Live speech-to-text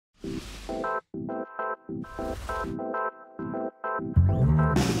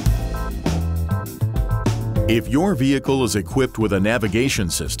If your vehicle is equipped with a navigation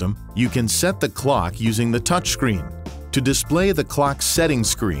system, you can set the clock using the touchscreen. To display the clock setting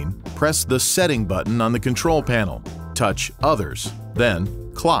screen, press the Setting button on the control panel. Touch Others,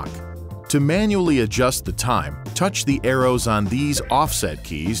 then Clock. To manually adjust the time, touch the arrows on these offset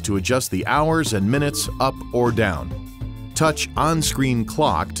keys to adjust the hours and minutes up or down. Touch On-Screen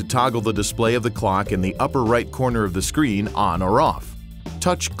Clock to toggle the display of the clock in the upper right corner of the screen on or off.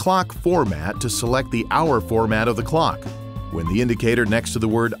 Touch Clock Format to select the hour format of the clock. When the indicator next to the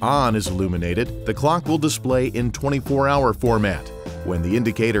word On is illuminated, the clock will display in 24-hour format. When the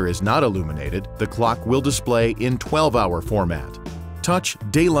indicator is not illuminated, the clock will display in 12-hour format. Touch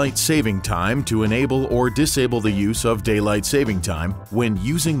Daylight Saving Time to enable or disable the use of Daylight Saving Time when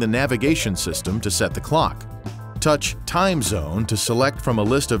using the navigation system to set the clock. Touch Time Zone to select from a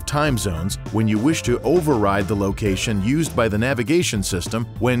list of time zones when you wish to override the location used by the navigation system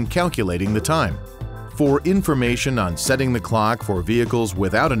when calculating the time. For information on setting the clock for vehicles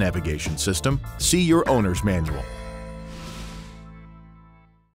without a navigation system, see your owner's manual.